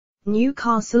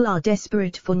Newcastle are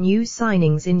desperate for new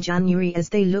signings in January as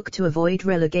they look to avoid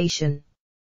relegation.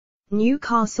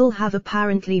 Newcastle have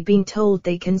apparently been told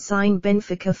they can sign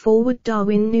Benfica forward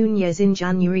Darwin Núñez in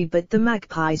January, but the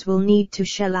Magpies will need to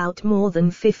shell out more than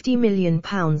 £50 million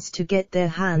to get their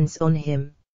hands on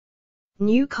him.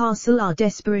 Newcastle are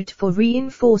desperate for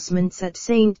reinforcements at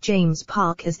St James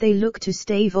Park as they look to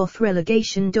stave off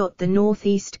relegation. The North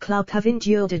East club have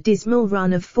endured a dismal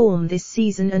run of form this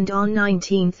season and are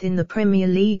 19th in the Premier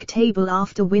League table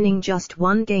after winning just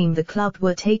one game. The club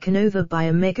were taken over by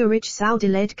a mega-rich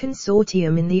Saudi-led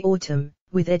consortium in the autumn,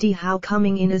 with Eddie Howe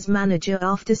coming in as manager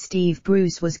after Steve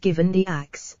Bruce was given the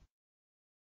axe.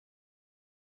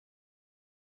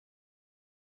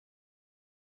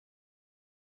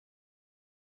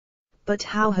 But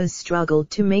Howe has struggled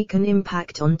to make an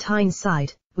impact on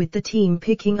Tyneside, with the team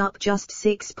picking up just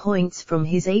 6 points from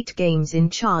his 8 games in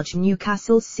charge.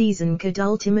 Newcastle's season could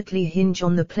ultimately hinge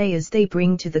on the players they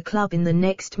bring to the club in the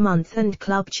next month, and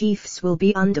club chiefs will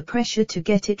be under pressure to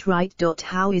get it right.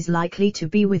 Howe is likely to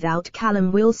be without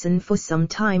Callum Wilson for some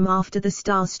time after the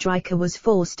star striker was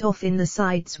forced off in the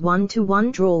side's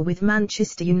 1-1 draw with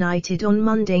Manchester United on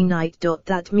Monday night.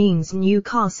 That means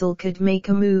Newcastle could make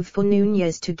a move for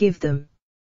Núñez to give them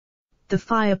the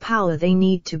firepower they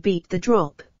need to beat the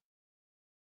drop.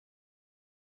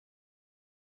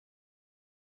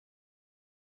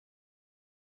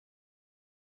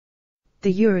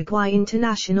 The Uruguay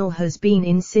international has been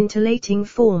in scintillating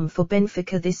form for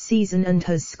Benfica this season and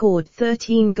has scored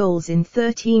 13 goals in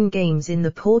 13 games in the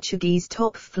Portuguese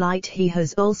top flight. He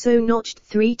has also notched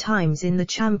 3 times in the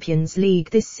Champions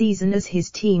League this season as his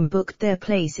team booked their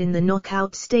place in the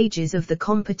knockout stages of the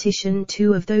competition.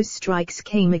 2 of those strikes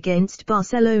came against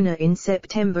Barcelona in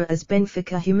September as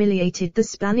Benfica humiliated the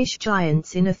Spanish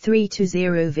giants in a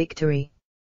 3-0 victory.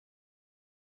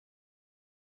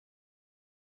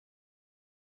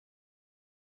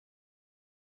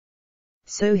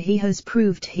 So he has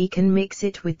proved he can mix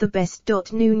it with the best.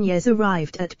 Núñez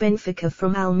arrived at Benfica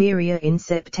from Almeria in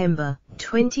September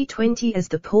 2020 as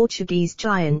the Portuguese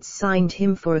giants signed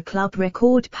him for a club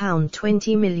record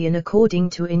 £20 million according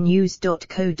to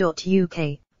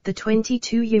inews.co.uk. The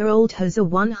 22-year-old has a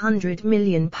 £100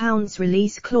 million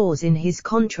release clause in his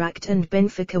contract, and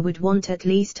Benfica would want at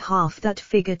least half that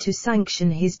figure to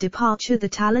sanction his departure. The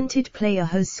talented player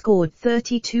has scored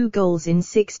 32 goals in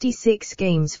 66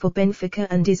 games for Benfica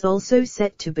and is also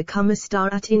set to become a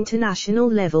star at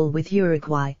international level with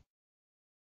Uruguay.